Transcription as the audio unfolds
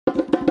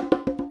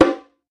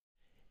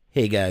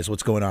Hey guys,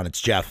 what's going on?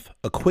 It's Jeff.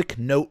 A quick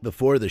note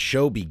before the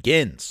show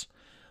begins.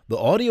 The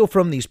audio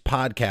from these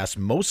podcasts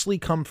mostly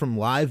come from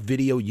live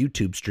video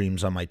YouTube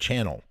streams on my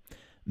channel.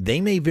 They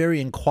may vary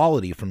in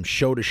quality from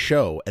show to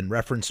show and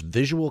reference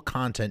visual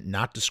content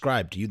not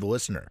described to you, the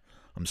listener.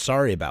 I'm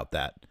sorry about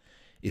that.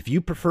 If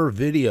you prefer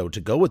video to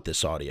go with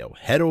this audio,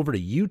 head over to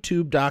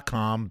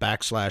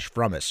youtube.com/Frumess,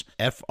 Frumess,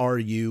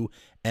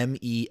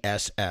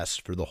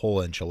 for the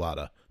whole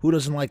enchilada. Who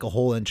doesn't like a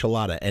whole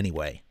enchilada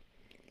anyway?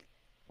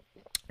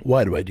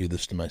 Why do I do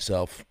this to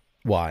myself?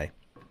 Why?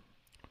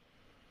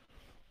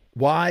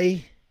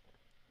 Why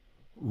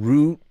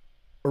root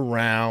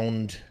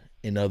around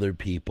in other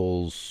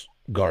people's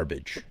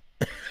garbage?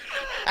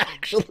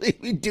 Actually,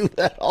 we do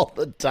that all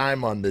the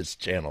time on this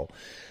channel.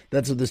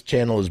 That's what this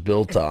channel is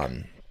built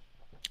on.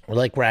 We're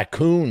like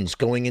raccoons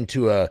going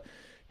into a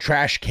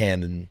trash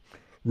can and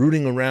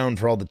rooting around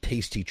for all the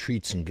tasty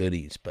treats and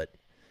goodies. But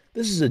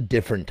this is a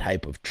different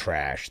type of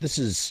trash. This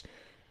is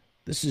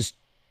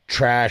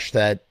trash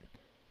that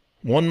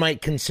one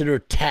might consider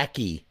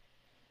tacky,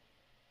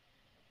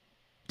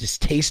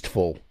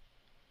 distasteful,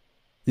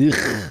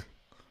 ugh.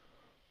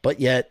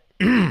 But yet,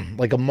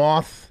 like a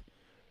moth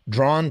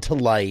drawn to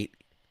light,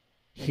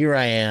 here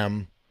I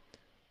am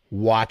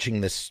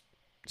watching this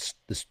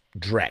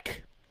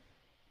dreck.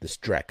 This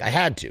dreck. I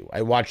had to.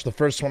 I watched the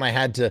first one. I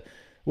had to.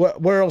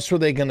 Where else were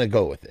they going to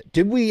go with it?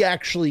 Did we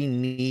actually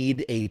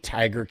need a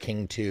Tiger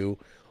King 2?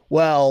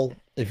 Well,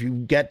 if you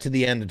get to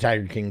the end of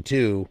Tiger King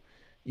 2,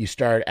 you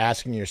start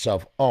asking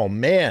yourself, oh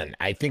man,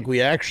 I think we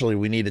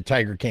need a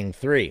Tiger King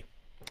 3.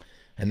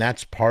 And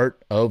that's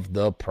part of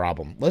the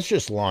problem. Let's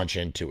just launch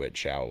into it,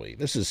 shall we?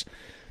 This is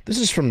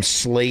from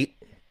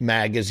Slate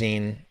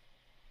magazine,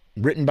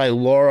 written by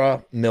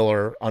Laura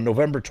Miller on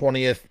November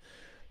 20th,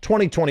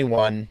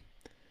 2021.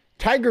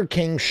 Tiger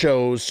King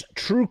shows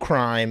true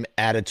crime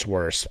at its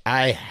worst.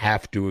 I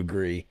have to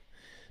agree.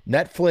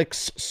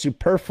 Netflix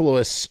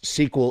superfluous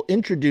sequel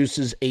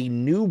introduces a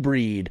new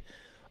breed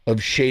of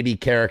shady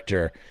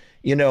character.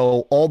 You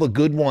know, all the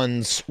good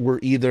ones were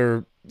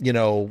either,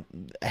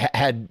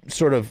 had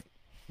sort of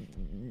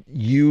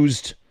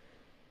used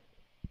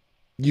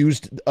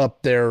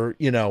up their,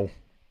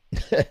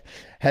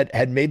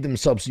 had made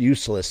themselves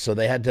useless. So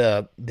they had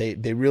to,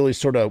 they really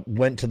sort of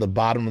went to the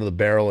bottom of the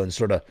barrel and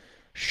sort of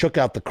shook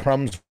out the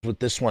crumbs with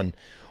this one.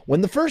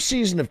 When the first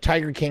season of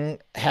Tiger King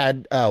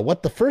had,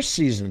 what the first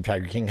season of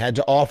Tiger King had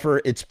to offer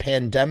its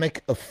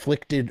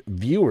pandemic-afflicted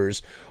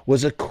viewers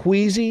was a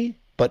queasy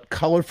but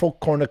colorful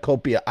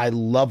cornucopia. I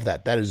love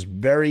that. That is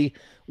very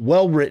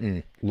well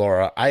written,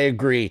 Laura. I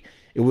agree.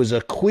 It was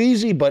a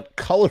queasy but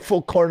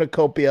colorful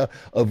cornucopia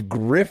of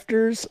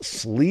grifters,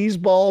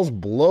 sleazeballs,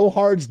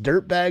 blowhards,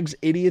 dirtbags,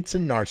 idiots,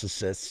 and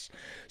narcissists.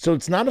 So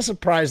it's not a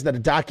surprise that a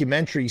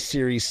documentary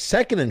series'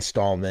 second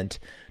installment,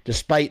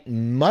 despite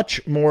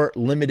much more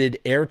limited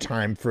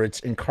airtime for its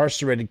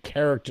incarcerated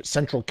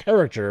central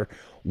character,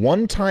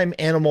 one-time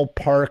animal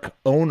park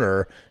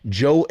owner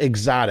Joe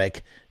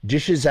Exotic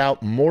dishes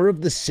out more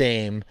of the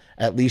same,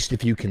 at least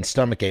if you can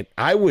stomach it.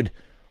 I would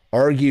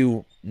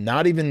argue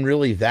not even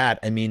really that.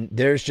 I mean,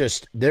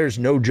 there's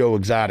no Joe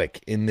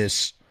Exotic in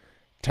this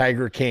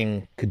Tiger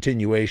King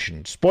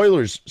continuation.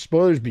 Spoilers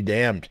be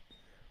damned.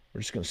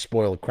 We're just going to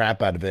spoil the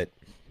crap out of it.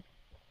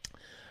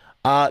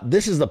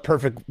 This is the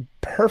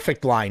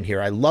perfect line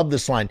here. I love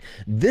this line.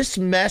 This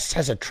mess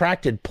has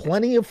attracted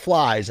plenty of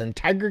flies, and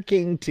Tiger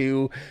King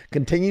 2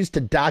 continues to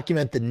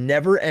document the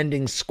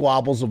never-ending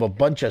squabbles of a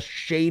bunch of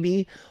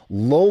shady,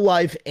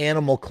 low-life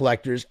animal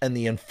collectors and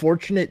the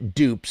unfortunate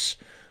dupes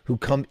who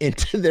come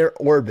into their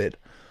orbit,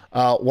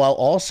 while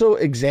also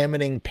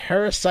examining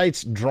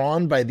parasites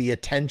drawn by the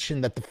attention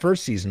that the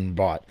first season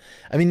brought.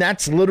 I mean,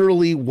 that's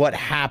literally what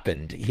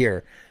happened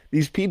here.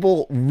 These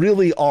people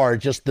really are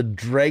just the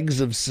dregs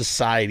of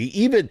society,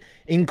 even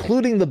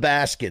including the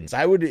Baskins.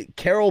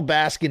 Carol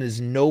Baskin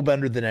is no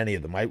better than any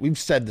of them. We've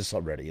said this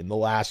already in the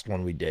last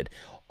one we did.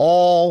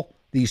 All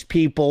these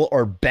people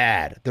are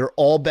bad. They're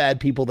all bad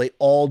people. They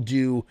all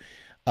do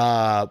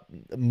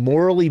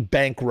morally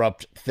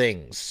bankrupt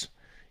things,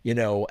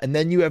 and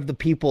then you have the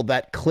people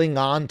that cling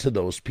on to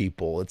those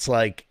people. It's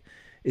like,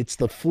 it's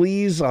the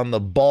fleas on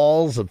the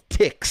balls of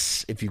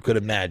ticks, if you could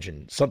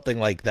imagine. Something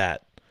like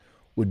that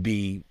would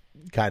be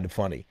kind of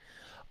funny.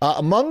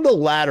 Among the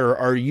latter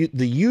are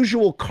the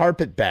usual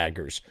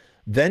carpetbaggers,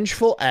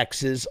 vengeful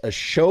exes, a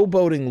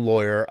showboating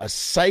lawyer, a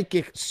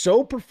psychic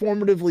so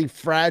performatively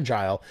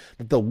fragile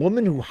that the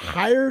woman who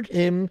hired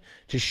him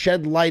to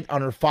shed light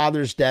on her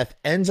father's death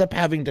ends up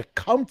having to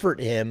comfort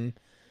him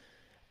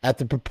at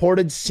the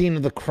purported scene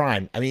of the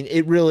crime. I mean,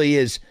 it really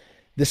is.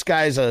 This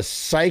guy's a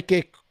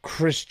psychic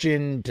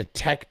Christian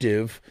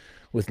detective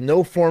with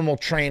no formal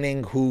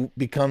training who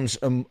becomes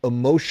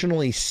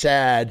emotionally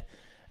sad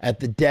at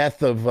the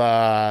death of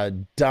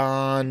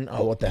Don,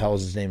 what the hell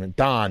is his name?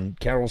 Don,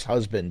 Carol's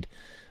husband,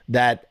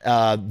 that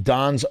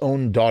Don's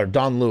own daughter,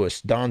 Don Lewis,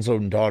 Don's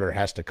own daughter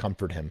has to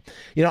comfort him.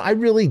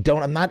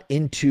 I'm not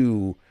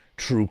into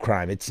true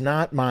crime. It's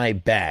not my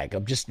bag.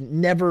 I'm just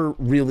never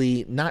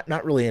really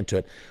not really into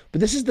it. But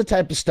this is the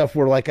type of stuff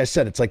where, like I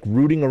said, it's like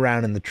rooting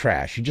around in the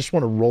trash. You just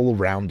want to roll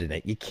around in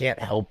it. You can't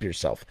help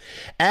yourself.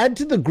 Add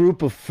to the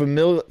group of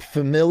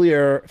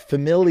familiar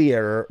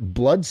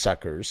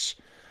bloodsuckers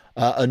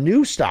a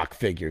new stock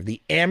figure,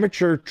 the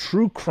amateur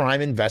true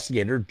crime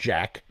investigator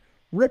Jack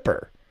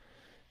Ripper.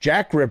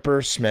 Jack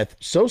Ripper Smith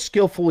so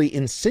skillfully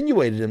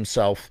insinuated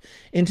himself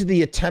into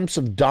the attempts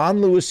of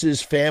Don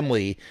Lewis's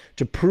family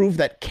to prove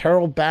that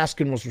Carol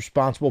Baskin was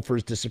responsible for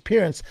his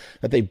disappearance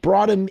that they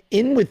brought him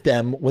in with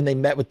them when they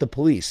met with the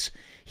police.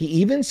 He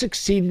even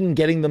succeeded in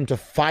getting them to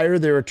fire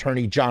their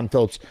attorney, John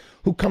Phillips,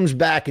 who comes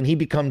back and he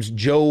becomes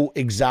Joe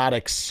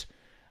Exotic's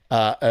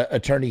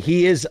attorney.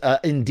 He is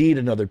indeed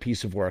another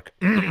piece of work.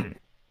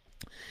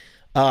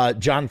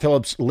 John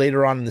Phillips,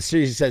 later on in the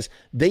series, he says,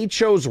 "They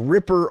chose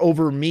Ripper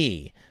over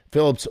me."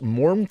 Phillips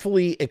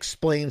mournfully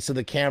explains to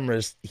the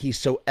cameras he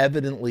so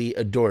evidently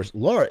adores.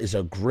 Laura is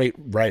a great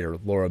writer,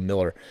 Laura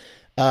Miller.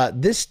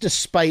 This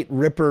despite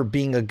Ripper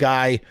being a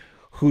guy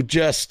who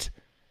just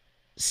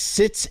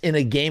sits in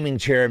a gaming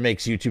chair and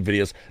makes YouTube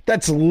videos.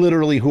 That's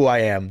literally who I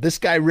am. This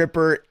guy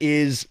Ripper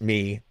is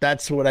me.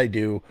 That's what I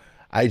do.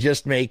 I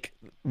just make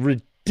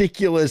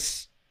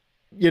ridiculous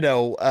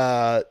YouTube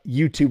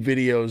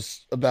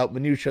videos about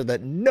minutia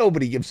that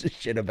nobody gives a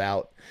shit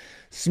about.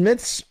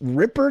 Smith's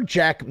Ripper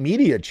Jack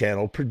Media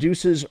channel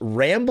produces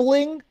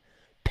rambling,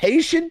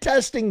 patient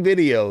testing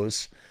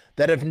videos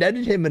that have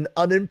netted him an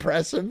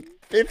unimpressive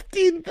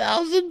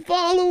 15,000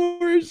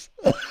 followers.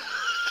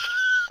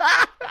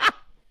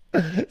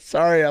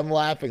 Sorry, I'm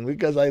laughing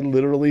because I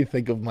literally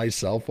think of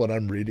myself when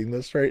I'm reading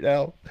this right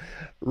now.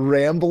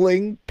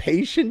 Rambling,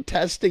 patient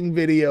testing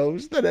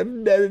videos that have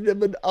netted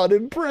him an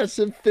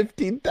unimpressive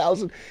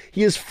 15,000.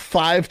 He has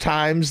 5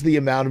 times the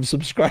amount of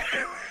subscribers.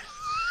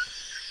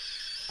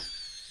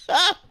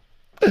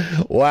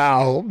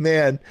 Wow,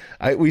 man.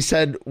 We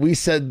said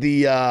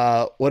the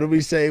what did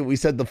we say? We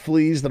said the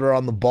fleas that are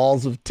on the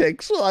balls of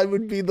ticks. Well, I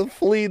would be the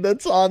flea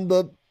that's on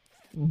the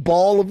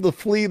ball of the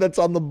flea that's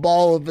on the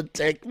ball of a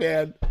tick,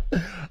 man.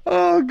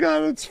 Oh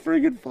god, it's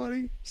friggin'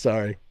 funny.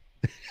 Sorry.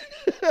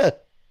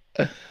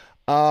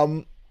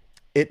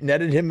 It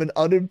netted him an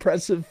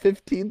unimpressive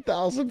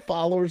 15,000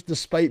 followers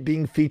despite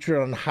being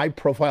featured on a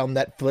high-profile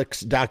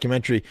Netflix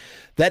documentary.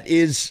 That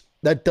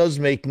does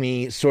make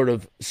me sort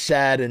of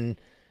sad and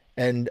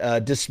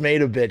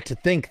dismayed a bit to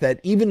think that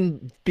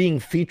even being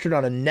featured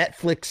on a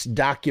Netflix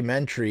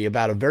documentary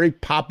about a very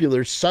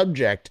popular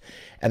subject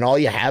and all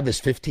you have is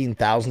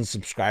 15,000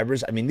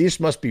 subscribers. I mean, these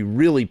must be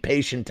really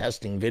patient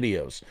testing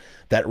videos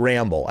that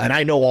ramble. And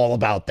I know all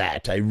about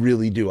that. I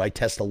really do. I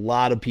test a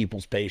lot of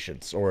people's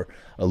patience, or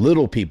a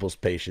little people's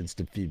patience,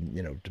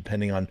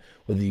 depending on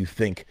whether you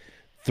think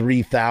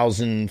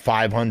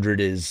 3,500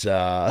 is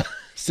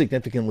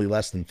significantly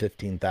less than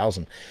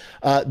 15,000.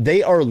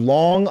 They are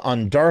long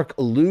on dark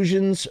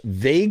allusions,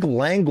 vague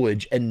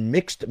language, and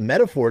mixed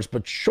metaphors,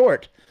 but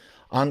short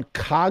on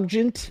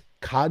cogent,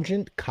 I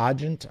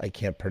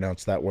can't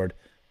pronounce that word.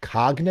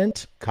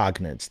 Cognate,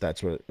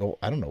 that's what,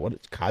 I don't know what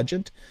it's,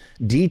 cogent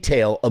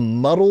detail, a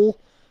muddle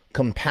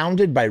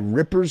compounded by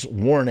Ripper's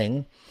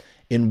warning.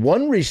 In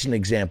one recent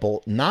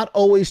example, not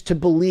always to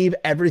believe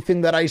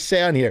everything that I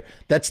say on here.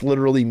 That's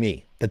literally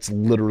me. That's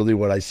literally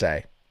what I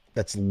say.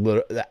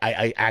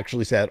 I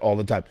actually say that all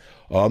the time.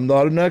 I'm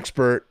not an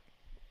expert,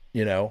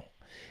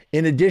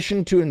 In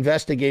addition to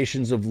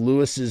investigations of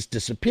Lewis's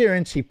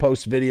disappearance, he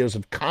posts videos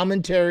of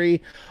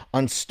commentary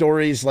on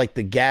stories like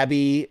the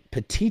Gabby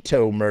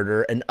Petito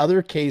murder and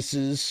other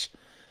cases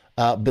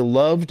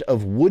beloved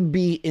of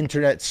would-be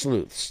internet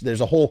sleuths.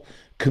 There's a whole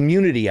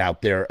community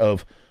out there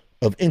of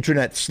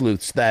internet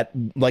sleuths that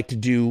like to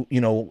do,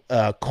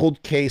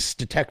 cold case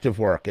detective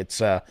work.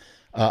 It's a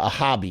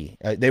hobby.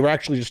 They were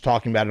actually just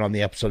talking about it on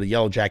the episode of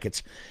Yellow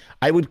Jackets.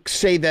 I would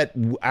say that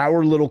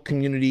our little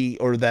community,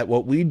 or that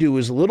what we do,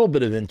 is a little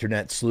bit of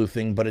internet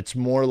sleuthing, but it's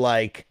more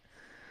like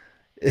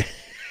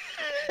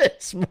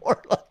it's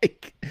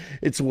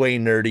way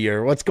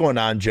nerdier. What's going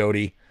on,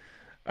 Jody?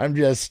 I'm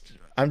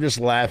just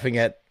laughing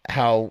at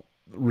how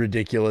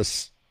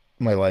ridiculous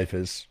my life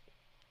is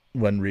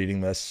when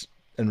reading this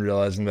and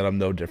realizing that I'm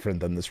no different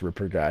than this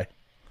Ripper guy,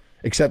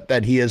 except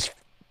that he has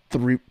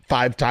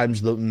 5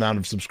 times the amount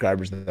of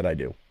subscribers that I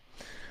do.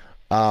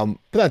 But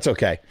that's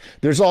okay.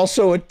 There's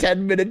also a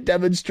 10-minute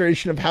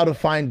demonstration of how to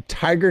find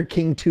Tiger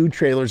King 2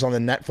 trailers on the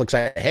Netflix.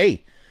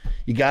 Hey,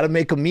 you got to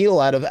make a meal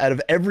out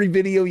of every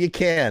video you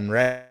can,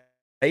 right?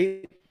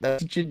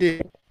 That's what you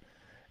do.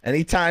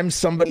 Anytime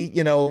somebody,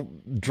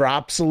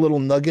 drops a little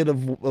nugget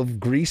of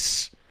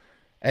grease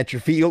at your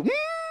feet, you go,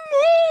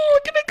 I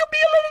can make a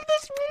meal out of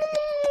this.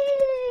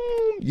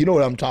 You know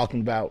what I'm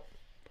talking about.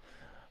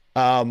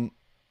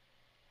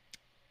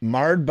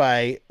 Marred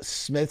by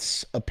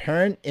Smith's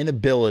apparent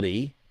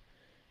inability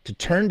to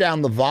turn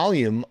down the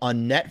volume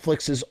on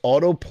Netflix's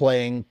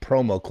auto-playing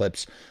promo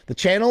clips. The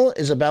channel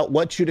is about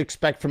what you'd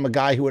expect from a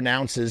guy who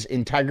announces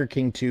in Tiger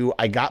King 2,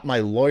 I got my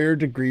lawyer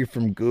degree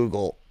from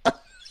Google.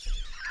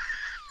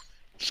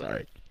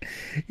 Sorry.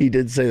 He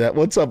did say that.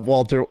 What's up,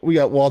 Walter? We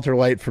got Walter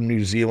White from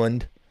New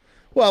Zealand.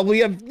 Well, we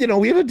have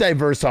a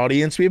diverse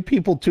audience. We have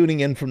people tuning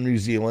in from New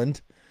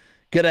Zealand.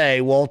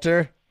 G'day,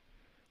 Walter.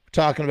 We're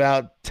talking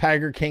about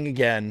Tiger King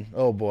again.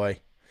 Oh boy.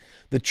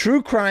 The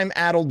true crime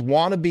addled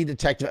wannabe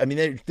detective. I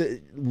mean,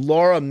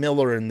 Laura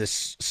Miller in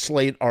this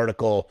Slate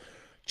article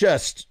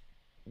just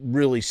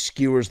really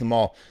skewers them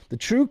all. The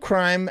true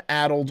crime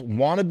addled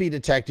wannabe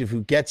detective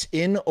who gets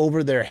in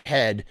over their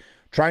head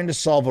trying to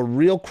solve a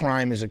real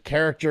crime is a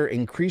character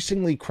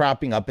increasingly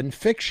cropping up in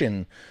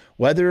fiction,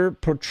 whether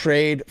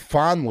portrayed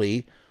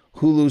fondly.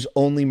 Hulu's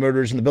Only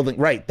Murders in the Building.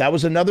 Right. That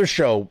was another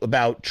show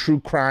about true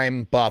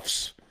crime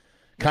buffs,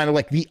 kind of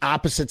like the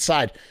opposite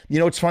side. You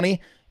know, it's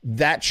funny.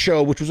 That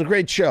show, which was a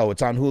great show,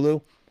 it's on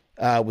Hulu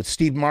with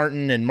Steve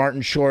Martin and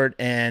Martin Short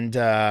and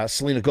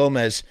Selena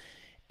Gomez.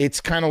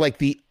 It's kind of like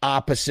the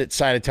opposite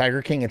side of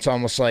Tiger King. It's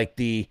almost like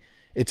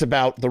it's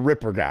about the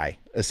Ripper guy,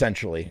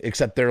 essentially,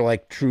 except they're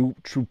like true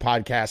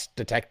podcast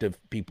detective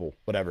people,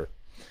 whatever.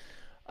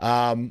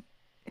 But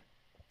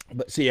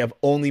so you have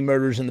Only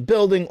Murders in the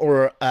Building,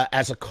 or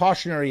as a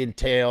cautionary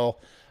tale,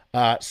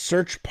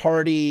 Search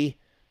Party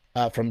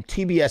from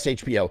TBS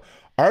HBO.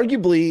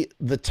 Arguably,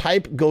 the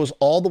type goes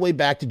all the way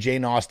back to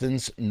Jane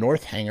Austen's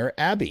Northanger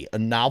Abbey, a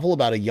novel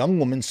about a young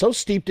woman so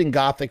steeped in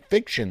Gothic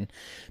fiction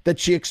that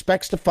she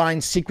expects to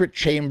find secret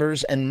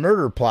chambers and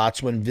murder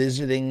plots when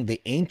visiting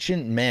the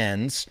ancient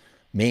maze,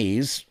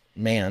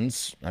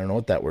 I don't know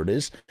what that word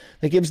is,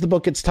 that gives the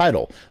book its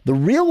title. The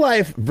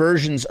real-life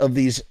versions of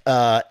these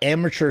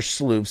amateur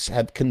sleuths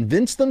have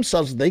convinced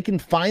themselves that they can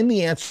find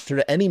the answer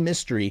to any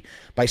mystery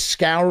by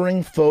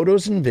scouring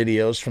photos and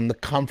videos from the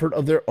comfort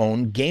of their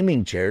own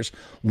gaming chairs,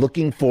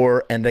 looking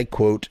for, and I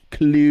quote,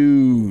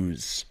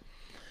 clues.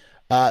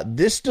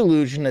 This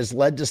delusion has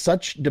led to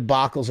such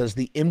debacles as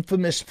the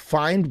infamous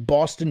Find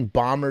Boston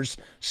Bombers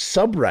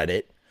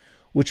subreddit,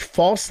 which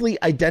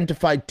falsely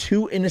identified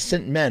two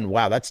innocent men,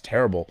 wow, that's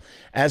terrible,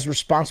 as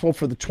responsible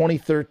for the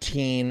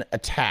 2013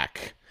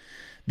 attack.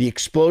 The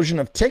explosion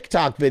of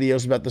TikTok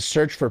videos about the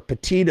search for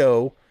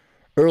Petito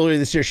earlier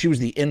this year, she was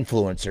the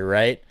influencer,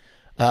 right,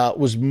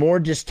 was more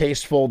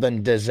distasteful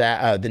than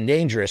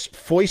dangerous,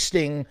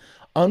 foisting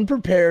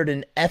unprepared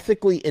and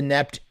ethically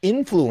inept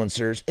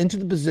influencers into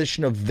the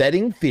position of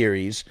vetting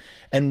theories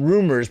and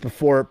rumors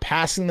before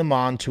passing them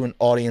on to an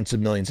audience of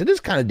millions. It is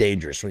kind of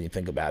dangerous when you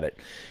think about it.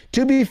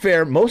 To be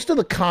fair, most of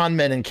the con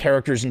men and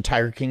characters in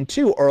Tiger King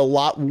 2 are a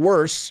lot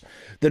worse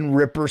than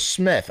Ripper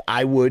Smith.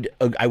 I would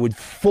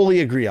fully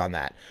agree on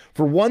that.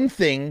 For one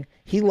thing,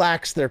 he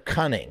lacks their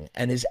cunning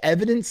and his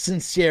evident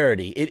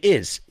sincerity.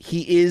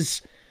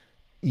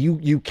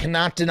 You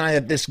cannot deny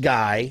that this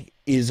guy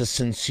is a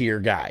sincere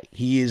guy.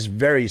 He is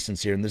very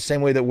sincere in the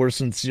same way that we're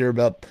sincere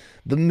about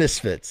the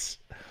Misfits.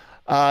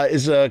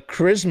 Is a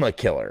charisma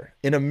killer.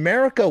 In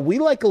America, we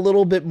like a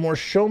little bit more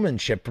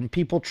showmanship from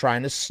people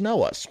trying to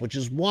snow us, which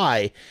is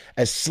why,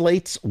 as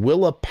Slate's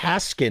Willa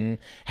Paskin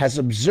has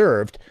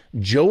observed,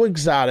 Joe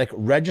Exotic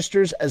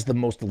registers as the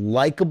most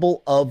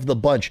likable of the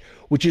bunch,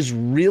 which is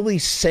really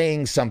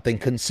saying something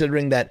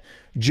considering that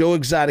Joe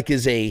Exotic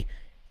is a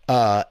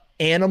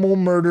animal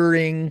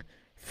murdering,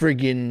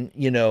 friggin',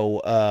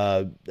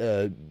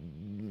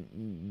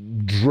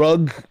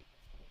 drug,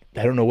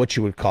 I don't know what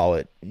you would call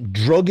it,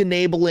 drug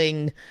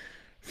enabling,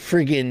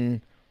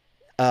 friggin'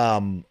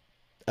 racist,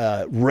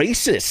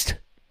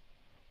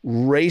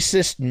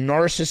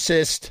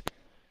 narcissist,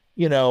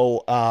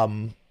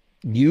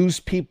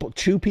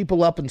 chew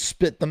people up and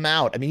spit them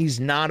out. I mean, he's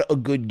not a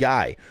good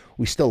guy.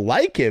 We still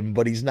like him,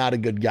 but he's not a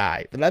good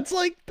guy. But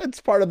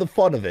that's part of the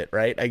fun of it,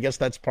 right? I guess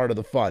that's part of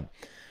the fun.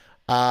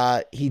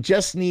 He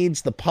just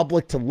needs the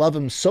public to love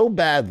him so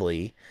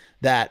badly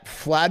that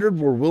flattered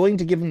we're willing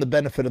to give him the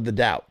benefit of the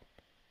doubt.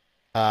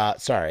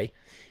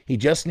 He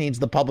just needs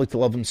the public to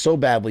love him so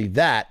badly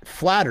that,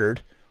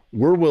 flattered,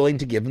 we're willing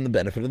to give him the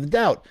benefit of the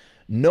doubt.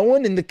 No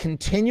one in the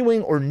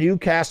continuing or new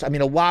cast, I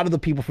mean, a lot of the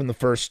people from the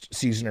first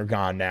season are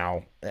gone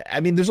now.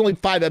 I mean, there's only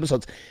 5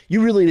 episodes.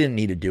 You really didn't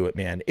need to do it,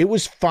 man. It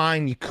was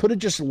fine. You could have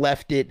just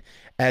left it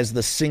as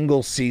the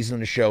single season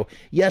of the show.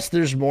 Yes,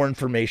 there's more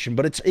information,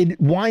 but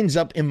it winds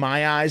up, in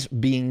my eyes,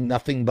 being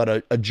nothing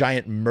but a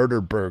giant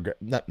murder burger.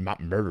 Not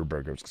murder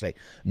burger, I was going to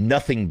say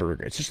nothing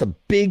burger. It's just a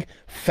big,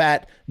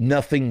 fat,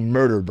 nothing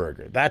murder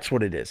burger. That's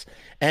what it is.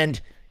 And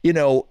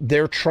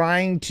they're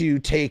trying to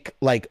take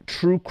like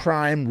true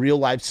crime, real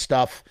life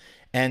stuff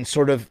and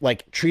sort of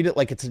like treat it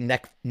like it's a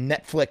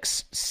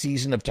Netflix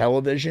season of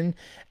television.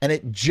 And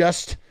it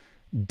just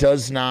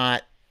does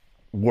not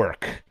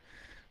work.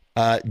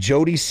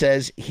 Jody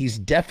says he's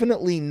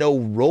definitely no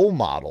role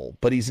model,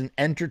 but he's an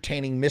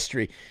entertaining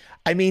mystery.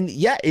 I mean,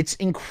 yeah, it's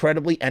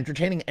incredibly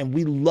entertaining. And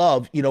we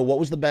love, what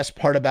was the best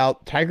part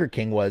about Tiger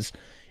King was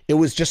It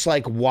was just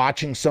like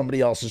watching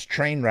somebody else's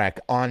train wreck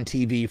on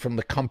TV from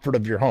the comfort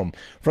of your home,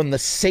 from the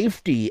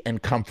safety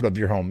and comfort of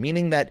your home,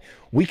 meaning that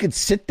we could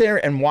sit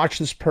there and watch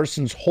this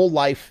person's whole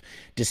life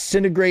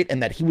disintegrate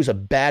and that he was a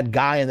bad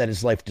guy and that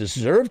his life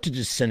deserved to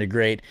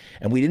disintegrate.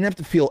 And we didn't have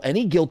to feel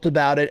any guilt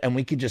about it. And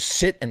we could just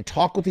sit and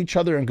talk with each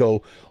other and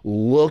go,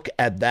 look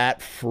at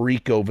that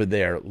freak over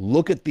there.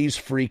 Look at these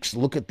freaks.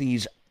 Look at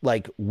these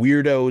like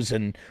weirdos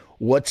and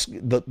what's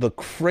the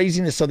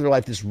craziness of their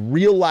life, this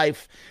real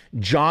life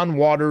John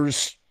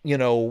Waters,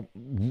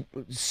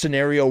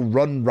 scenario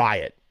run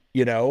riot,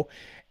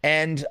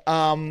 and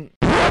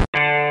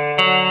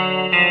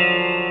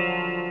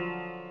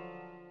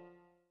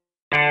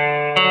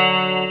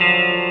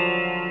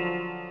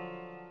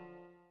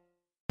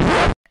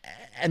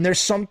and there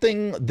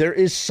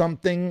is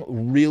something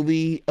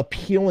really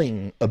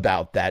appealing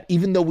about that,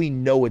 even though we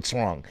know it's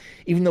wrong,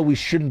 even though we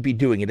shouldn't be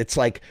doing it. It's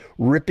like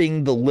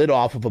ripping the lid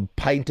off of a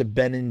pint of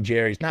Ben and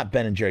Jerry's, not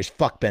Ben and Jerry's,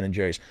 fuck Ben and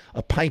Jerry's,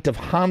 a pint of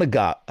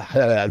Hanukkah,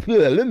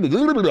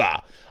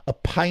 a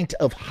pint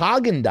of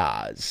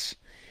Haagen-Dazs,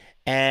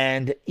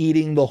 and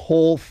eating the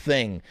whole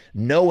thing,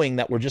 knowing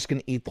that we're just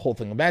going to eat the whole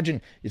thing.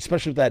 Imagine,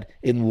 especially with that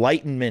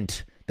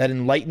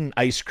enlightened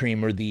ice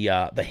cream or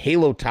the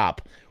Halo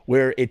Top,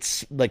 where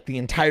it's like the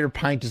entire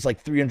pint is like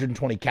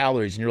 320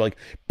 calories, and you're like,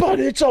 but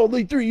it's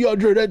only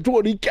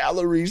 320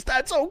 calories.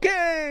 That's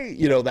okay.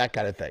 That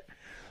kind of thing.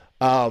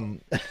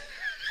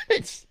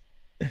 It's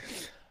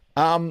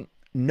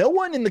no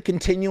one in the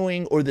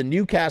continuing or the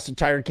new cast of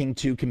Tiger King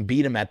 2 can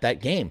beat him at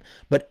that game.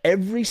 But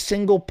every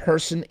single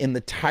person in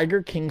the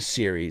Tiger King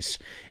series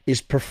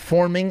is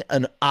performing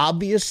an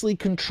obviously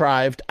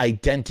contrived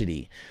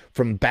identity,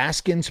 from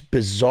Baskin's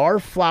bizarre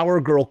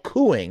flower girl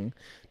cooing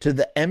to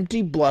the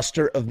empty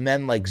bluster of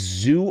men like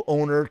zoo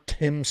owner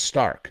Tim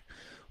Stark,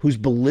 whose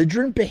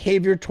belligerent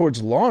behavior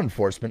towards law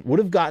enforcement would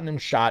have gotten him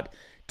shot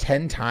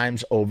 10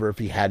 times over if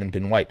he hadn't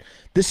been white.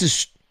 This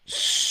is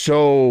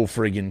so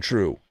friggin'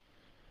 true.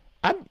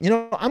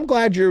 I'm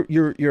glad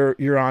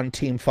you're on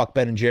team fuck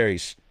Ben and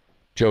Jerry's,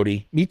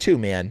 Jody. Me too,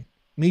 man.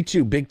 Me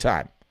too, big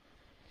time.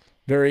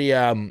 Very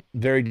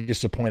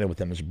disappointed with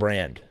them as a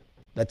brand.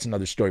 That's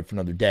another story for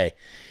another day.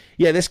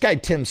 Yeah, this guy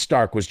Tim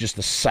Stark was just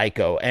a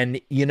psycho, and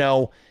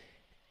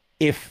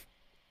if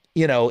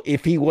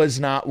he was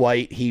not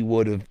white, he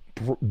would have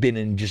been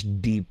in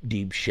just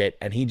deep shit,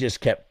 and he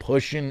just kept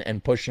pushing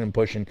and pushing and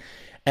pushing,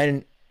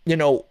 and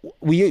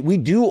we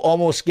do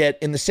almost get,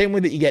 in the same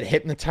way that you get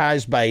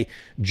hypnotized by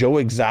Joe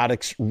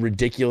Exotic's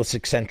ridiculous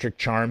eccentric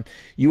charm,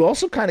 you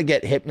also kind of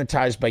get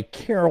hypnotized by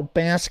Carol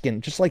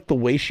Baskin, just like the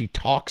way she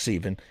talks.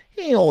 Even,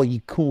 hey, all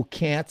you cool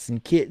cats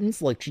and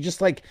kittens, like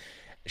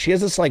she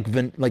has this like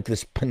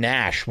this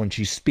panache when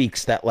she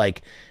speaks that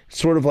like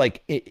sort of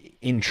like it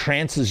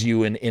entrances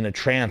you in a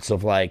trance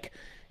of like,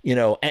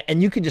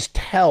 and you can just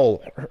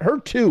tell her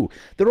too.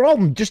 They're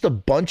all just a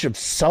bunch of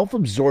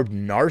self-absorbed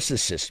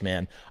narcissists,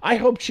 man. I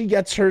hope she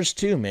gets hers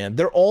too, man.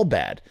 They're all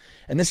bad.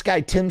 And this guy,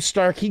 Tim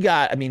Stark, he's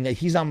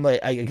on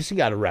I guess he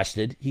got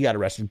arrested.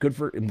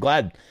 I'm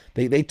glad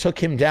they took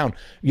him down.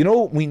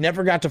 We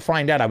never got to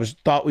find out.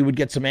 Thought we would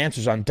get some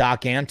answers on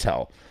Doc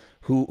Antle,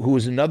 who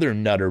was another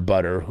nutter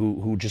butter,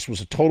 who just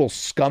was a total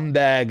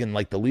scumbag and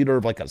like the leader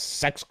of like a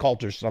sex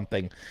cult or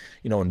something,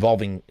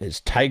 involving his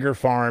tiger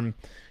farm.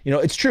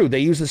 It's true. They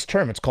use this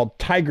term. It's called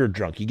tiger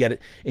drunk. You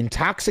get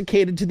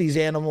intoxicated to these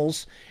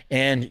animals,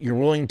 and you're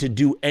willing to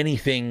do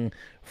anything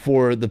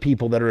for the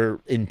people that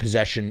are in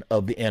possession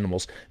of the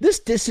animals. This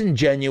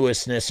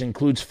disingenuousness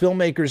includes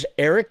filmmakers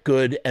Eric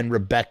Good and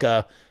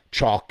Rebecca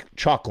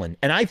Chalklin.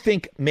 And I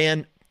think,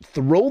 man,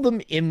 throw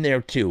them in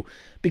there too,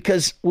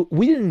 because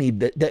we didn't need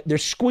that. They're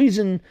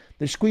squeezing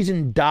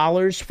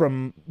dollars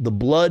from the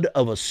blood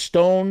of a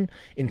stone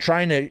in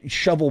trying to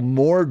shovel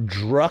more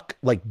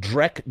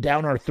dreck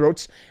down our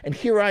throats. And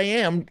here I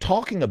am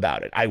talking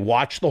about it. I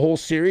watched the whole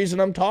series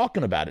and I'm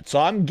talking about it. So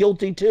I'm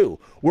guilty too.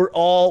 We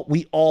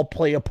all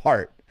play a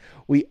part.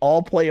 We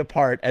all play a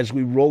part as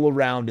we roll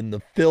around in the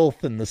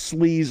filth and the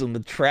sleaze and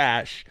the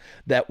trash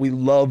that we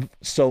love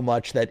so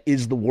much, that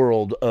is the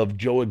world of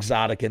Joe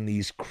Exotic and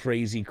these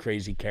crazy,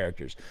 crazy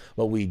characters.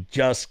 But we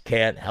just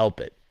can't help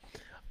it.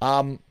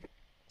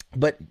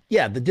 But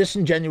yeah, the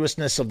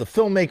disingenuousness of the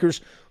filmmakers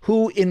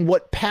who, in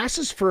what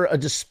passes for a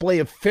display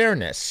of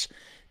fairness,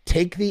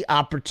 take the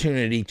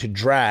opportunity to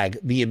drag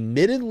the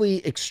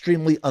admittedly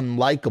extremely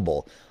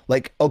unlikable.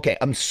 Like, okay,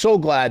 I'm so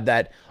glad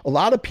that a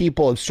lot of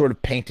people have sort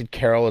of painted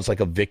Carol as like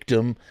a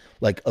victim,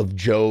 like of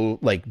Joe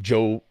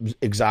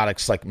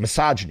Exotic's like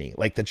misogyny,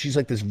 like that she's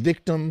like this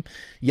victim,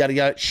 yada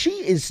yada. She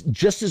is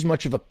just as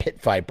much of a pit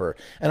viper,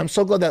 and I'm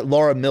so glad that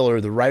Laura Miller,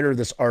 the writer of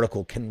this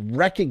article, can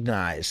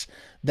recognize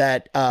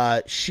that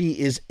she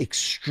is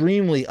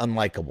extremely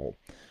unlikable.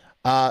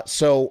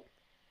 So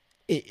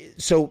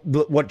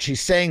what she's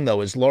saying,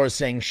 though, is Laura's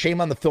saying,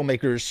 shame on the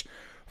filmmakers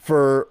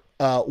for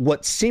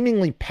what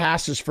seemingly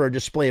passes for a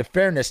display of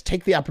fairness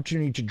take the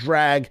opportunity to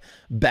drag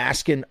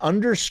Baskin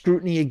under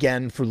scrutiny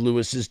again for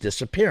Lewis's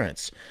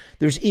disappearance.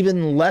 There's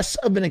even less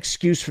of an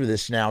excuse for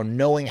this now,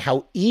 knowing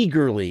how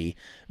eagerly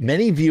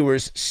many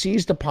viewers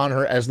seized upon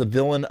her as the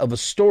villain of a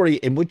story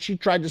in which she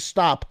tried to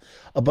stop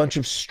a bunch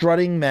of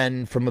strutting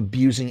men from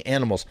abusing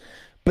animals.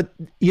 But,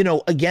 you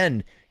know,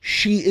 again,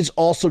 she is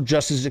also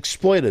just as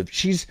exploitive.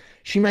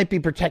 She might be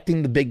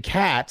protecting the big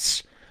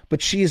cats,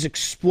 but she is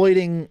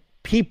exploiting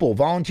people,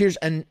 volunteers,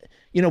 and,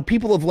 you know,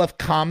 people have left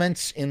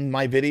comments in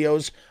my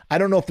videos. I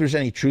don't know if there's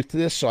any truth to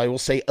this, so I will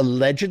say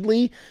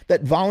allegedly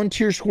that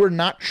volunteers who are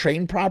not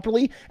trained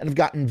properly and have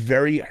gotten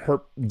very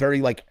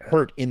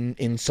hurt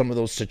in some of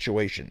those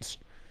situations.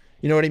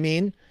 You know what I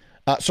mean?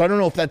 So I don't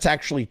know if that's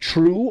actually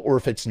true or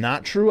if it's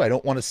not true. I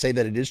don't want to say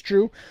that it is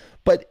true,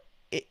 but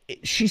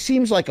she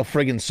seems like a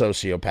friggin'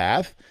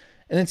 sociopath.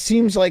 And it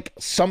seems like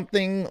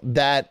something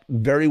that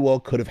very well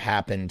could have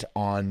happened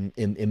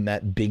in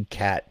that big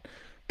cat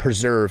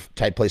preserve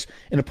type place,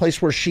 in a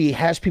place where she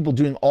has people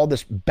doing all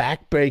this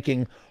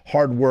backbreaking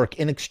hard work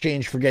in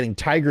exchange for getting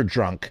tiger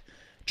drunk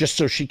just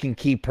so she can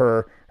keep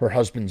her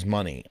husband's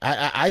money.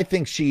 I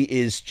think she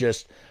is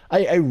just,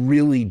 I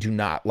really do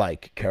not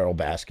like Carole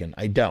Baskin.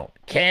 I don't.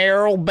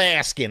 Carole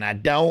Baskin, I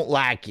don't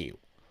like you.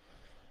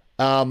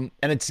 And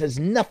it has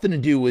nothing to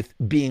do with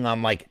being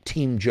on like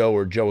Team Joe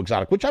or Joe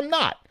Exotic, which I'm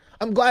not.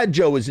 I'm glad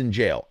Joe is in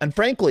jail. And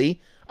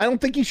frankly, I don't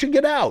think he should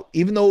get out,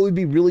 even though it would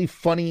be really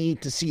funny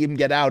to see him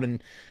get out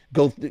and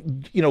go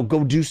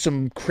do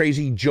some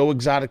crazy Joe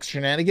Exotic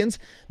shenanigans.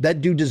 That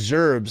dude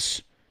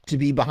deserves to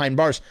be behind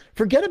bars.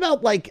 Forget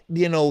about, like,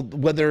 you know,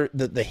 whether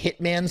the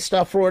hitman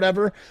stuff or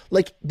whatever.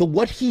 Like,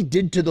 what he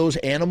did to those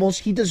animals,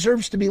 he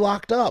deserves to be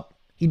locked up.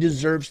 He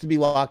deserves to be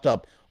locked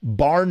up.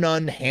 Bar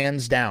none,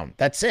 hands down.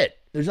 That's it.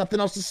 There's nothing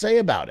else to say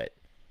about it.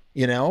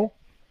 You know?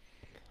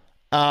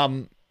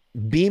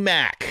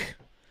 B-Mac,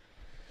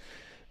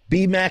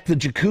 the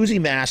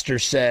jacuzzi master,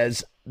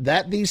 says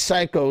that these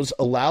psychos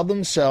allow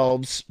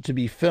themselves to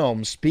be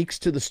filmed speaks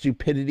to the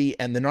stupidity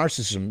and the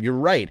narcissism. You're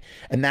right.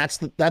 And that's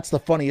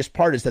the funniest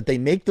part, is that they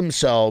make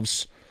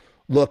themselves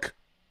look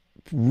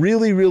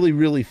really, really,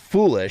 really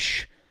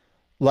foolish,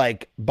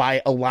 like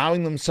by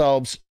allowing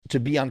themselves to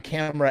be on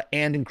camera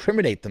and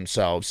incriminate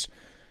themselves.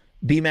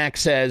 BMAC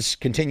says,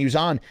 continues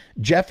on,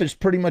 Jeff is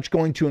pretty much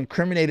going to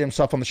incriminate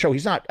himself on the show.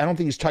 He's not, I don't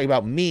think he's talking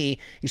about me.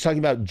 He's talking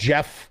about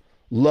Jeff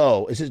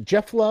Lowe. Is it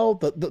Jeff Lowe?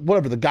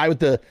 Whatever, the guy with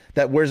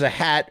that wears a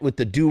hat with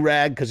the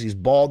do-rag because he's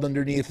bald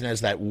underneath and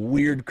has that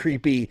weird,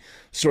 creepy,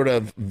 sort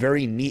of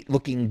very neat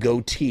looking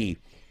goatee.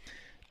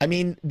 I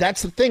mean,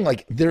 that's the thing.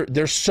 Like,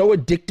 they're so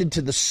addicted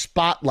to the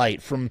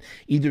spotlight from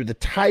either the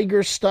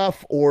tiger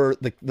stuff or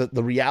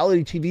the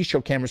reality TV show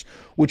cameras,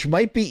 which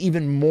might be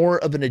even more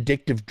of an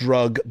addictive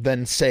drug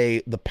than,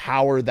 say, the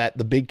power that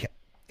the big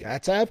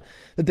cats have,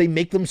 that they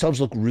make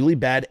themselves look really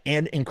bad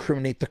and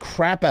incriminate the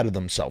crap out of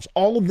themselves.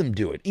 All of them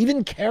do it.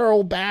 Even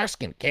Carole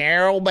Baskin,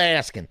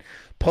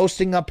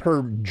 posting up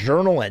her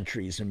journal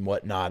entries and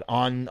whatnot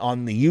on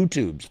the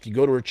YouTubes. If you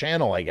go to her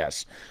channel, I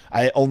guess.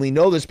 I only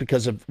know this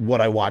because of what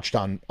I watched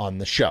on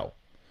the show.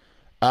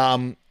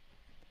 But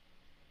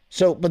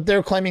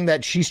they're claiming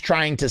that she's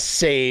trying to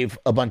save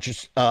a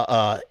bunch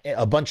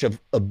of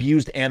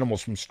abused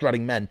animals from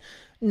strutting men.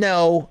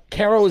 No,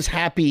 Carole is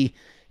happy.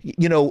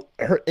 You know,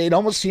 it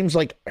almost seems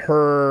like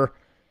her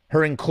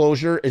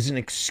enclosure is an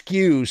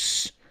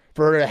excuse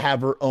for her to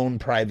have her own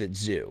private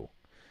zoo,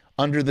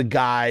 under the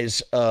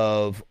guise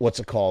of, what's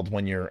it called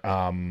when you're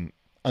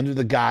under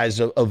the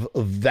guise of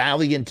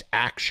valiant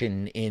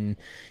action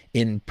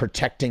in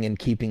protecting and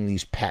keeping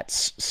these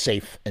pets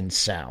safe and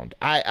sound.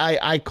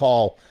 I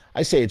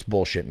say it's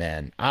bullshit,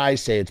 man. I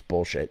say it's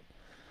bullshit.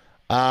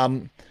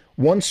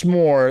 Once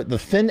more, the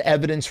thin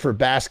evidence for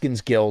Baskin's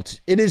guilt,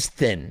 it is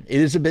thin. It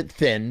is a bit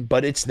thin,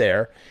 but it's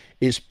there,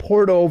 is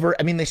poured over.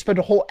 I mean, they spent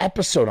a whole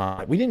episode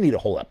on it. We didn't need a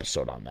whole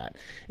episode on that.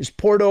 Is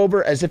poured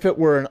over as if it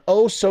were an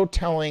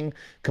oh-so-telling,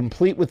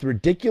 complete with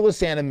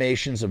ridiculous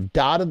animations of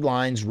dotted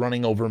lines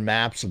running over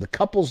maps of the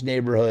couple's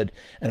neighborhood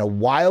and a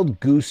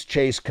wild goose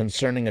chase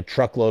concerning a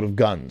truckload of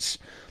guns.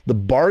 The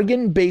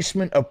bargain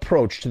basement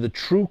approach to the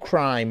true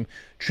crime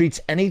treats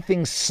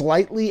anything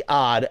slightly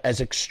odd as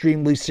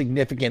extremely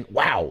significant.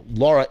 Wow,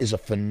 Laura is a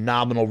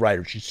phenomenal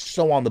writer. She's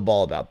so on the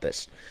ball about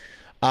this.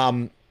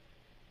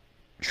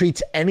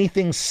 Treats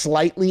anything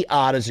slightly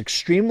odd as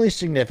extremely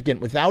significant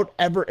without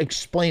ever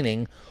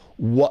explaining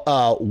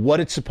what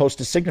it's supposed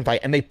to signify.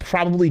 And they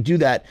probably do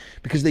that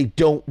because they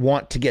don't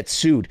want to get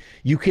sued.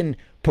 You can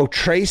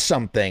portray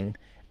something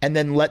and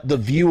then let the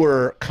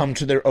viewer come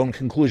to their own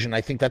conclusion.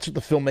 I think that's what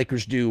the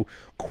filmmakers do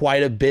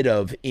quite a bit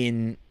of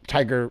in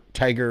Tiger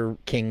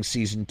King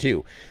season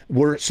 2.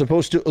 We're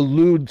supposed to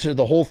allude to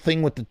the whole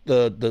thing with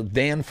the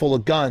van full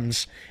of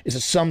guns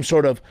is some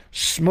sort of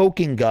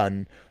smoking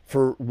gun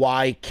for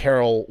why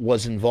Carole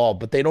was involved,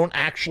 but they don't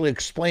actually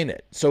explain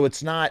it. So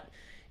it's not,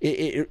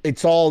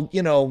 it's all,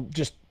 you know,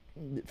 just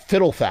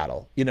fiddle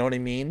faddle. You know what I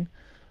mean?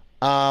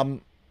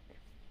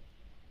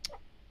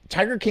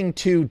 Tiger King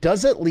 2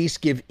 does at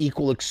least give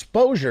equal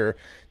exposure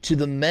to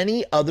the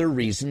many other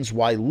reasons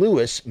why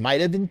Lewis might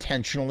have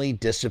intentionally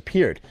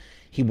disappeared.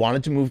 He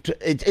wanted to move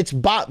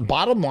to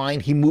bottom line.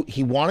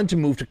 He wanted to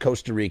move to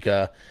Costa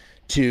Rica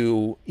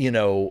to,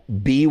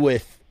 be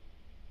with,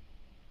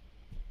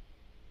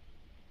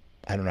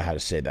 I don't know how to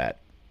say that,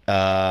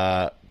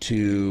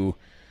 to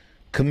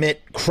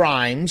commit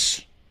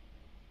crimes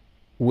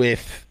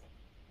with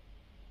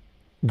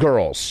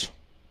girls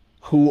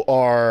who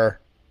are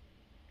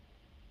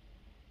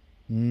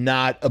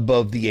not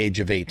above the age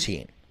of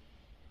 18.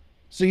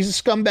 So he's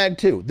a scumbag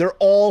too. They're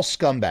all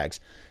scumbags.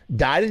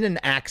 Died in an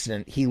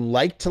accident. He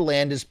liked to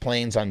land his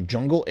planes on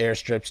jungle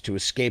airstrips to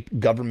escape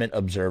government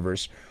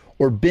observers,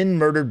 or been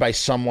murdered by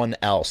someone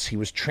else. He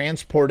was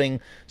transporting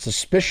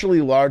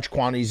suspiciously large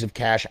quantities of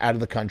cash out of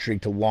the country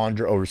to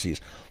launder overseas.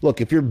 Look,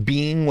 if you're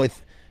being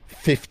with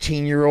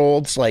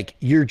 15-year-olds, like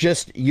you're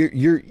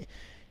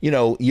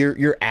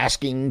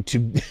asking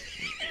to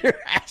you're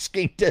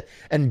asking to,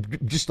 and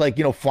just like,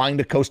 flying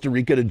to Costa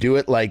Rica to do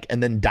it, like,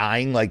 and then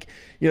dying, like,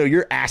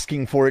 you're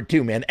asking for it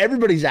too, man.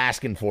 Everybody's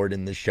asking for it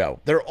in this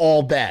show. They're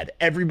all bad.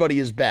 Everybody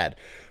is bad.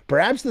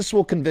 Perhaps this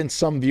will convince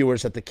some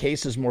viewers that the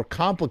case is more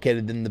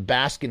complicated than the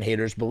Baskin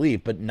haters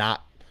believe, but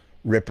not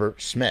Ripper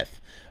Smith.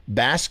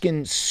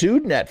 Baskin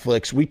sued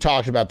Netflix. We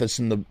talked about this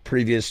in the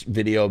previous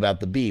video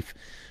about the beef.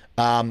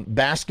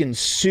 Baskin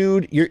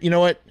sued, you know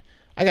what?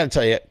 I got to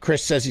tell you,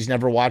 Chris says he's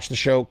never watched the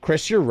show.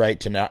 Chris, you're right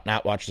to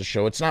not watch the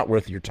show. It's not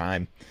worth your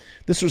time.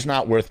 This was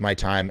not worth my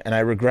time, and I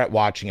regret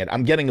watching it.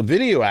 I'm getting a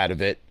video out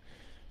of it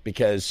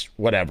because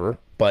whatever,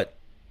 but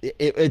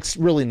it's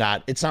really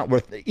not. It's not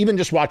worth, even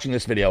just watching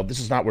this video. This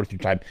is not worth your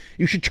time.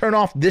 You should turn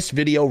off this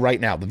video right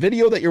now. The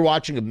video that you're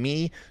watching of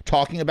me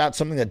talking about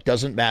something that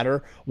doesn't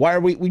matter. Why are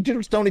we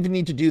just don't even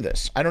need to do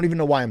this. I don't even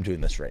know why I'm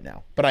doing this right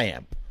now, but I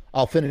am.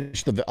 I'll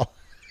finish the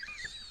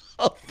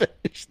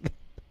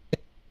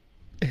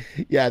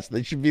Yes,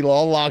 they should be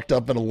all locked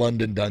up in a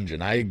London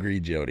dungeon. I agree,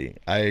 Jody.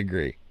 I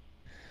agree.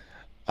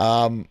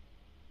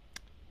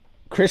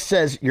 Chris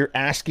says you're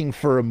asking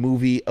for a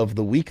movie of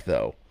the week,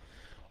 though.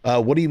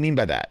 What do you mean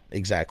by that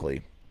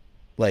exactly?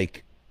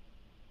 Like,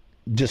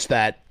 just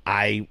that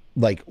I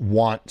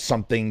want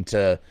something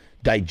to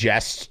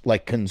digest,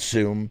 like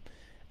consume,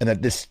 and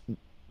that this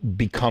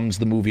becomes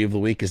the movie of the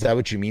week. Is that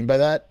what you mean by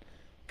that?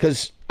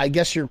 Because I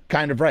guess you're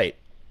kind of right.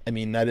 I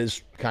mean, that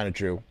is kind of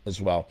true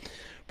as well.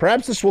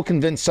 Perhaps this will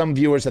convince some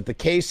viewers that the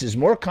case is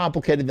more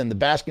complicated than the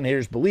Baskin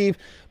haters believe,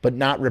 but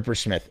not Ripper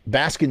Smith.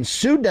 Baskin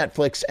sued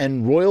Netflix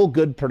and Royal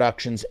Good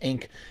Productions,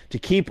 Inc. to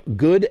keep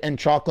Good and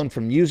Chalklin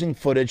from using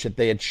footage that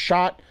they had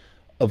shot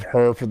of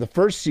her for the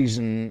first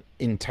season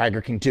in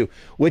Tiger King 2,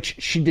 which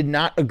she did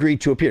not agree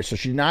to appear. So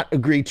she did not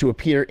agree to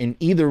appear in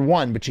either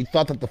one, but she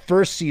thought that the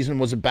first season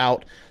was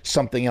about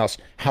something else.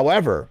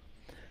 However,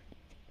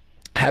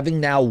 having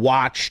now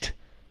watched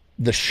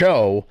the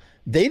show,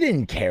 they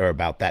didn't care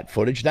about that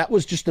footage. That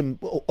was just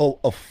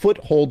a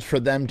foothold for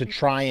them to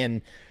try and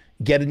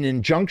get an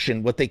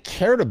injunction. What they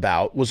cared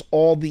about was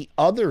all the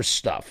other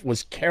stuff,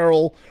 was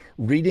Carol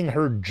reading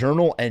her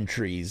journal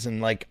entries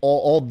and like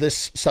all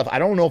this stuff. I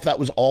don't know if that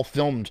was all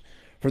filmed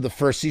for the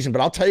first season, but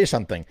I'll tell you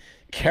something.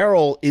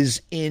 Carol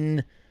is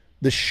in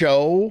the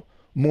show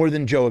more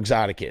than Joe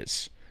Exotic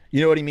is. You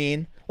know what I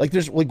mean? Like,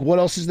 there's like, what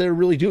else is there to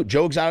really do?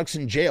 Joe Exotic's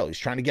in jail. He's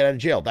trying to get out of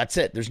jail. That's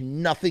it. There's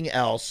nothing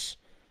else.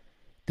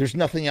 There's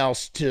nothing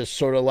else to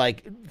sort of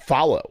like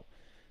follow,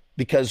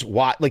 because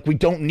we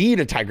don't need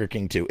a Tiger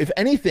King 2. If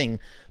anything,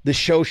 the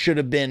show should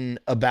have been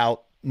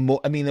about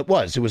more. I mean, it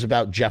was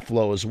about Jeff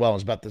Lowe as well. It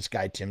was about this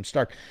guy, Tim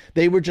Stark.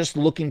 They were just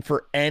looking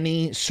for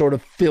any sort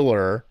of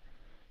filler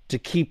to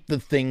keep the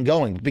thing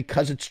going,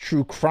 because it's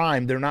true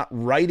crime. They're not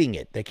writing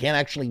it. They can't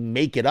actually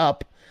make it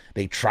up.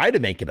 They try to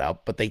make it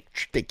up, but they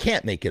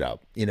can't make it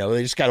up. They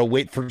just got to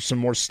wait for some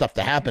more stuff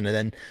to happen. And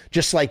then,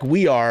 just like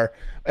we are,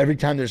 every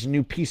time there's a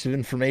new piece of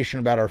information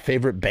about our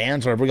favorite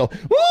bands, or whatever, we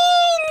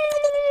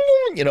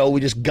go, we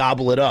just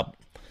gobble it up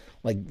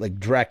like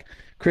Drek.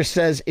 Chris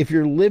says, if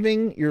you're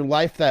living your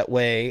life that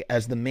way,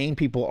 as the main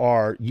people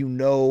are,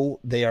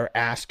 they are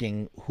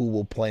asking who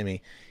will play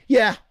me.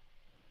 Yeah.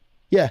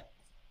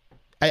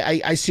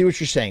 I see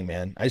what you're saying,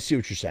 man. I see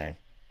what you're saying.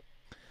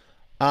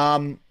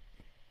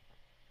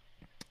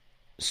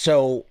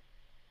 So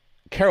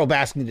Carol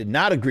Baskin did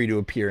not agree to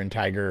appear in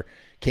Tiger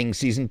King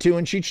season 2,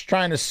 and she's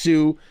trying to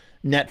sue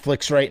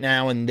Netflix right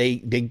now, and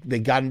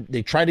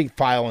they tried to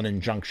file an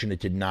injunction.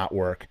 It did not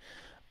work.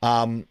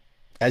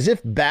 As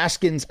if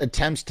Baskin's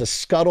attempts to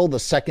scuttle the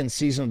second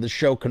season of the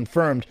show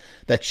confirmed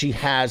that she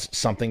has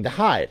something to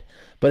hide.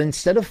 But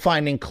instead of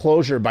finding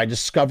closure by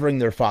discovering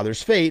their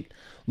father's fate,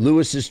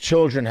 Lewis's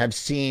children have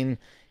seen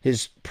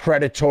his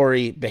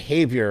predatory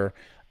behavior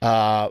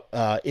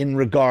in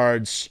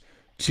regards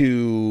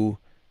to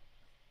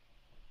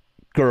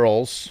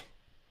girls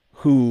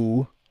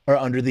who are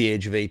under the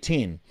age of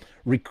 18,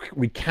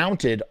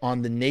 recounted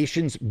on the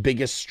nation's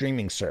biggest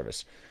streaming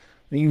service.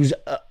 He was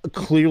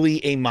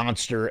clearly a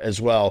monster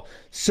as well.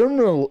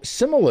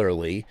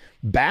 Similarly,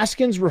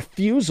 Baskin's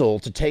refusal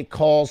to take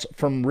calls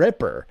from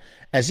Ripper,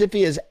 as if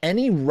he has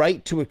any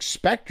right to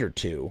expect her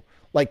to,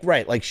 like,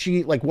 right, like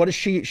she, like, what is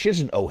she? She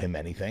doesn't owe him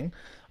anything.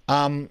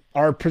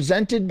 Are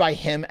presented by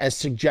him as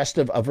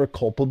suggestive of her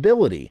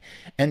culpability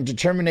and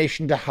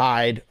determination to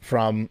hide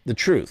from the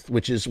truth,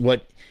 which is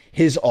what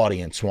his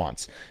audience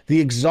wants. The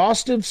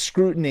exhaustive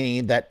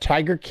scrutiny that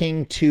Tiger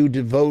King 2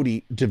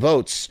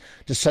 devotes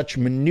to such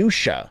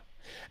minutia,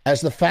 as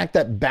the fact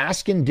that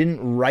Baskin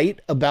didn't write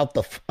about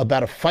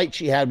a fight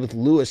she had with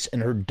Lewis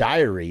in her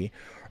diary,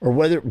 or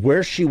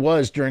where she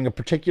was during a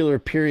particular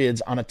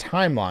periods on a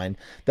timeline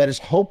that is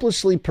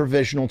hopelessly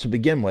provisional to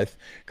begin with,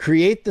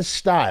 create the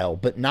style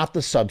but not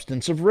the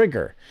substance of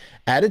rigor.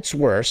 At its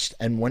worst,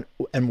 and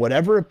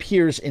whatever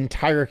appears in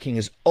Tiger King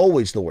is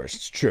always the worst.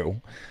 It's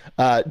true.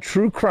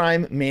 True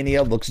crime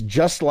mania looks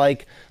just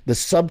like the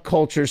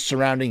subcultures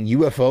surrounding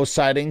UFO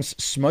sightings,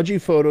 smudgy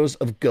photos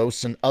of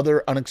ghosts, and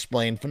other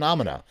unexplained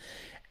phenomena.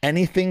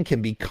 Anything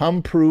can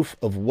become proof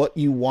of what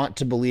you want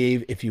to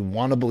believe if you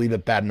want to believe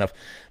it bad enough.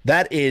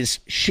 That is,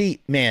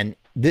 man,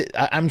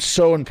 I'm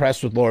so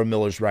impressed with Laura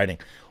Miller's writing.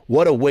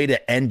 What a way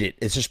to end it.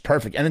 It's just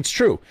perfect. And it's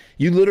true.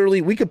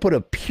 We could put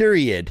a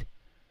period.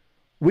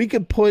 We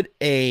could put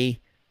a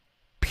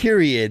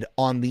period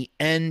on the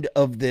end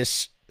of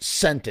this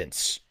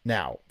sentence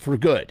now for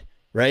good,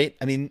 right?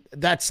 I mean,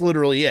 that's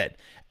literally it.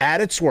 At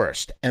its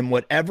worst, and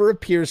whatever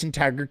appears in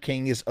Tiger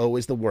King is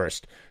always the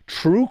worst.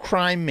 True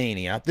crime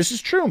mania, this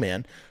is true,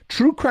 man.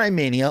 True crime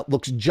mania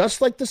looks just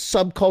like the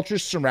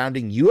subcultures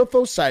surrounding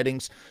UFO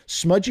sightings,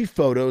 smudgy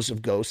photos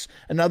of ghosts,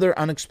 and other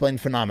unexplained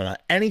phenomena.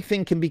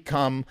 Anything can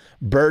become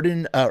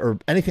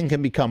anything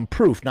can become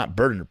proof, not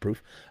burden of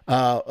proof,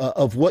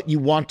 of what you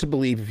want to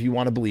believe if you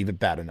want to believe it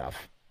bad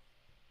enough.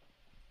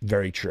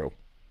 Very true.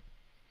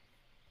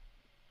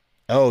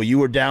 Oh, you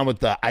were down with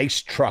the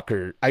ice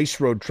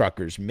road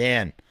truckers,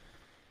 man.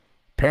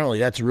 Apparently,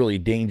 that's a really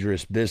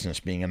dangerous business,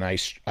 being an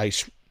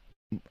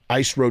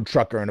ice road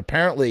trucker, and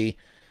apparently,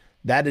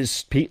 that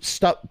is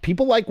stuff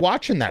people like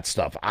watching that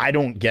stuff. I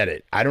don't get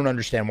it. I don't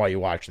understand why you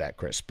watch that,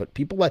 Chris. But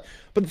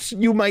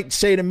you might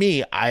say to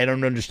me, I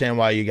don't understand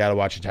why you got to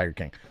watch a Tiger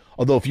King.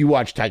 Although if you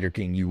watch Tiger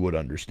King, you would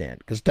understand,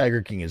 because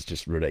Tiger King is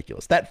just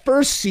ridiculous. That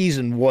first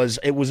season was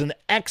an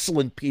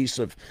excellent piece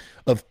of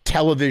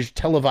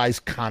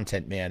televised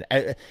content, man.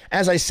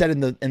 As I said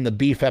in the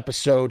Beef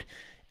episode,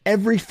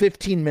 every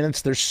 15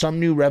 minutes there's some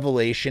new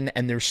revelation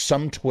and there's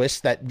some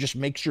twist that just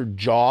makes your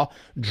jaw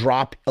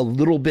drop a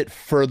little bit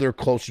further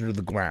closer to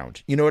the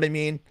ground. You know what I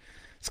mean?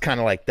 It's kind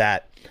of like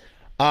that.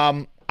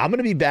 I'm going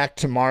to be back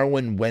tomorrow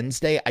and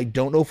Wednesday. I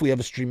don't know if we have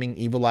a streaming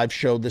Evil Live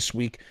show this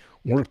week.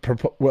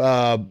 Sinful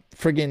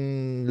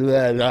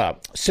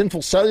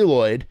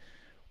Celluloid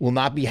will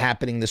not be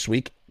happening this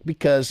week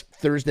because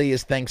Thursday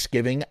is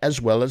Thanksgiving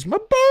as well as my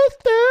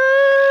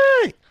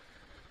birthday.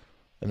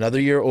 Another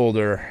year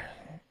older.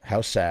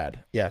 How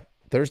sad. Yeah,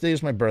 Thursday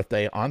is my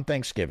birthday on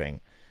Thanksgiving.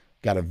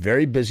 Got a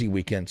very busy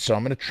weekend, so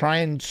I'm going to try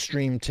and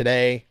stream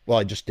today. Well,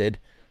 I just did.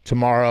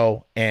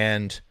 Tomorrow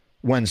and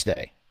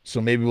Wednesday.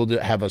 So maybe we'll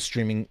have a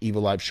streaming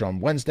Evil Live show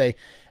on Wednesday.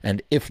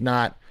 And if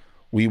not,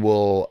 we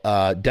will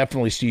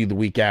definitely see you the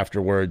week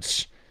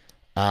afterwards.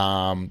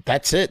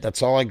 That's it.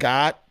 That's all I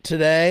got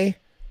today.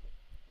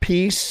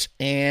 Peace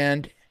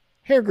and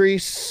hair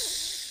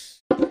grease.